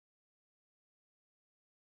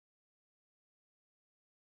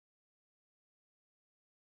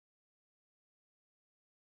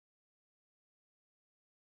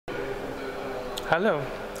Hello,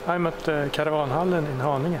 I'm at the Caravanhallen in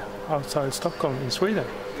Haninge, outside Stockholm in Sweden,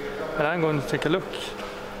 and I'm going to take a look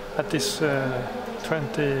at this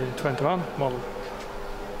 2021 model.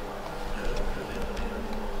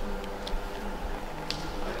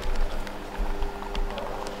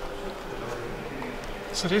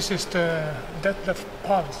 So this is the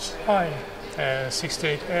Dethleffs I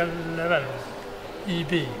 6811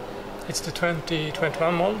 EB. It's the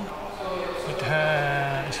 2021 model.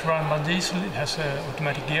 It's run by diesel. It has an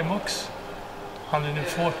automatic gearbox,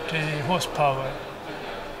 140 horsepower.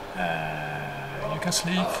 You can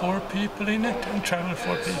sleep 4 people in it and travel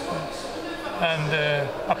 4 people. And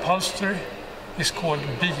upholstery is called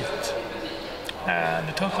Beat. And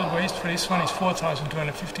the total weight for this one is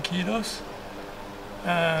 4,250 kilos.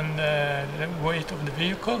 And the weight of the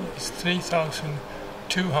vehicle is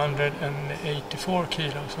 3,284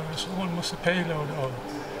 kilos. So it's almost a payload of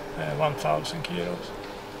 1,000 kilos.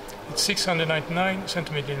 It's 699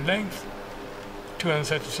 centimeters in length,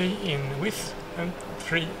 233 in width, and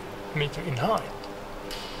 3 meters in height.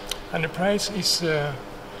 And the price is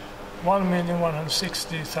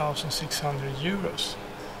 1,160,600 euros.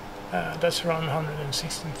 That's around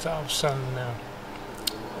 116,000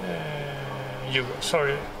 euros.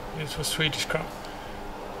 Sorry, it was Swedish crown.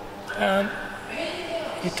 And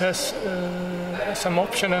it has some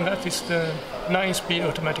option, and that is the 9-speed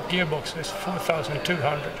automatic gearbox. It's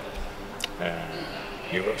 4,200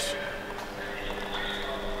 euros.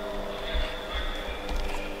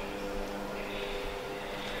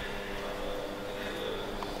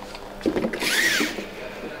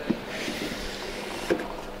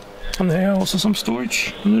 And there are also some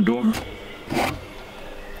storage on the door.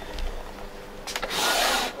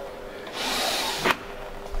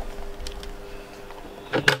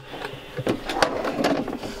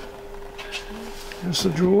 There's a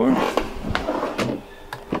drawer.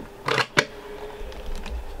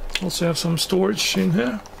 Also have some storage in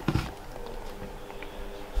here.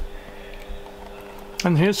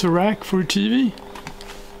 And here's a rack for a TV.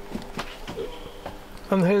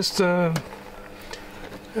 And here's the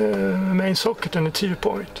main socket and the TV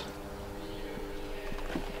point.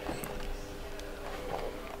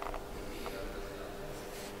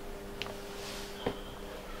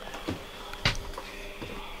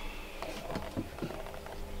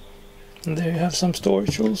 And there you have some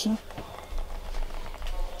storage also.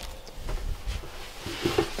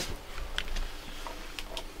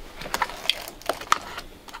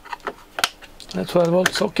 A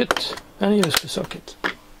 12-volt socket and a USB socket.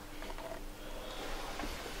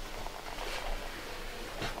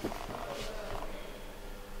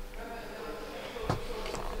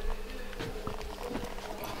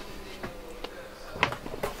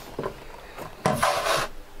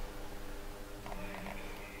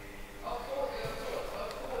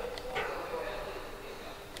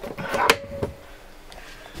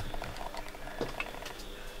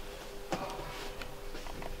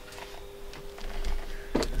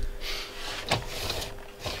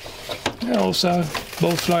 I also have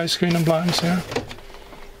both fly screen and blinds here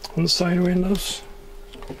on the side windows.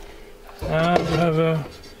 And we have a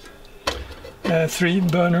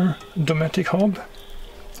 3-burner Dometic hob,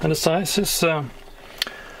 and the size is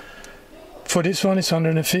for this one is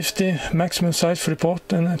 150 maximum size for the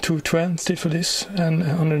pot, and 220 for this, and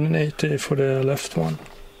 180 for the left one.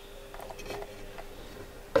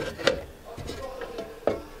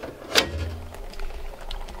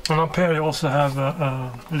 And up here you also have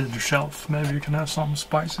a little shelf. Maybe you can have some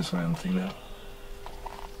spices or anything there.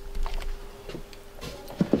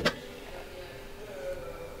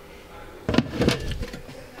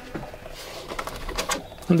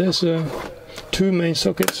 And there's 2 main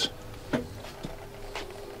sockets.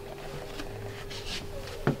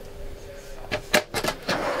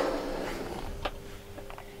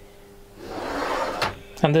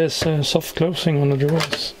 And there's soft closing on the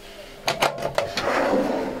drawers.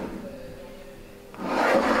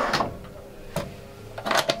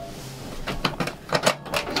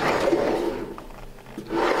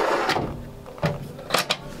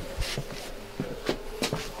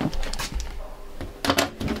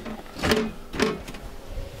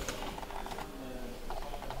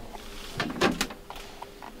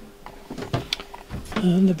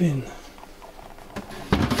 And the bin.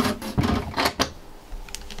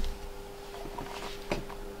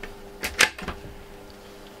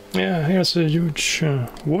 Yeah, here's a huge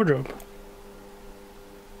wardrobe.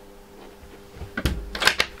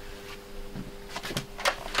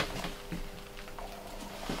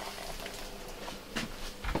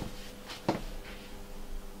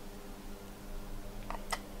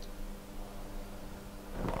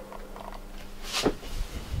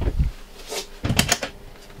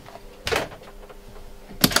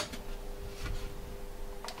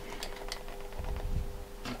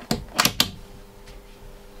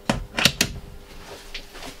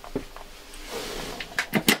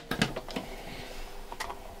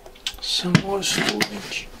 more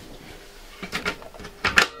storage.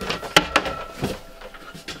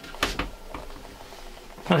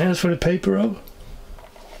 And here's for the paper roll.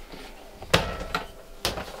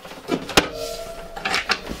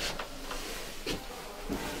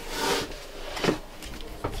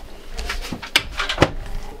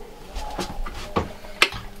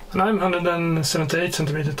 And I'm 178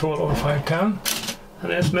 centimeters tall over 5 can,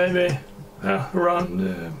 and it's maybe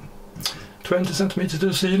around 20 centimeters to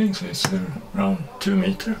the ceiling, so it's around 2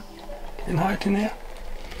 meters in height in here.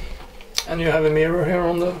 And you have a mirror here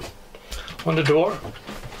on the door.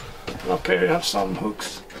 And up here you have some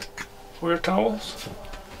hooks for your towels.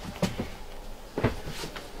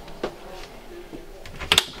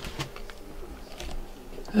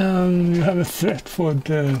 And you have a thread for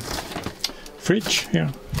the fridge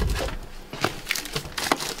here.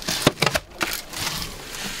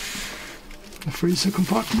 The freezer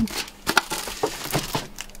compartment.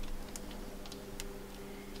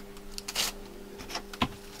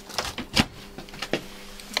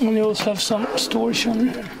 And you also have some storage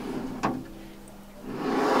under here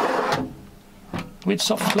with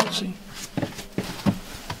soft closing.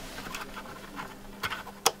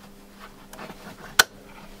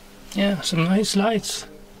 Yeah, some nice lights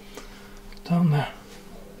down there.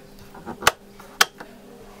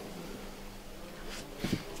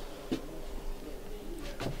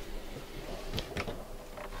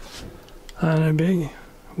 And a big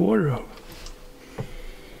wardrobe.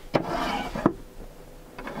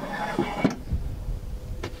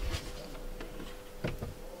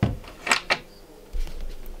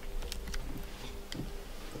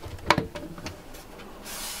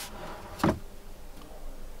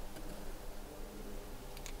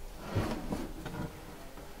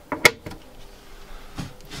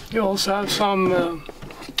 You also have some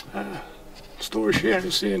storage here.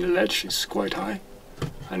 You see, the ledge is quite high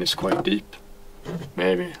and it's quite deep,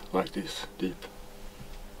 maybe like this deep.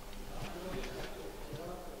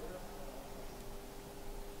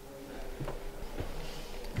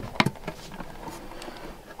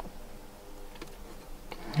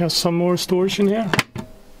 There's some more storage in here.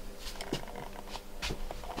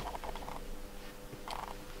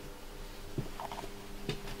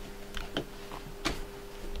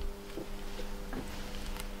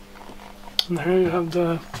 And here you have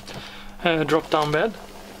the drop-down bed.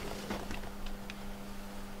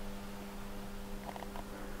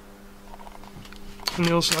 And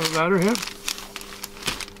you also have a ladder here.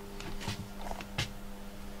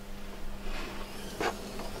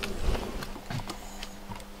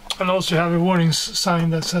 And also you have a warning sign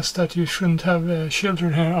that says that you shouldn't have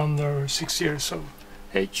children here under 6 years of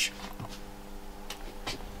age.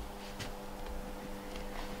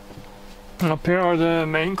 And up here are the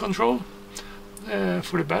main control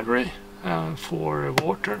for the battery, and for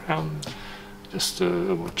water, and just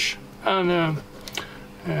a watch. And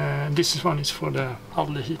this one is for the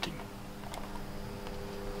outlet heating.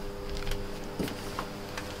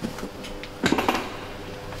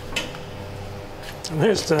 And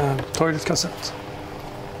here's the toilet cassette.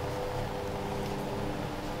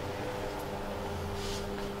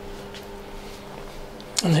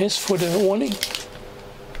 And here's for the awning.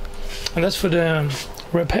 And that's for the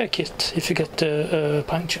repair kit if you get a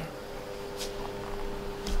puncture.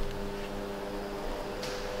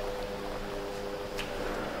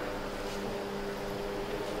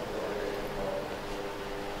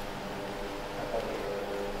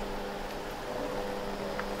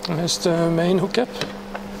 And here's the main hookup.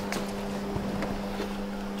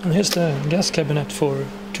 And here's the gas cabinet for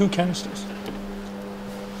 2 canisters.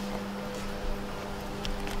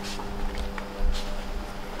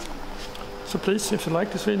 So please, if you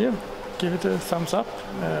like this video, give it a thumbs up,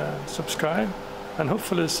 subscribe, and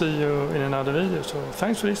hopefully see you in another video. So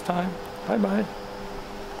thanks for this time. Bye bye.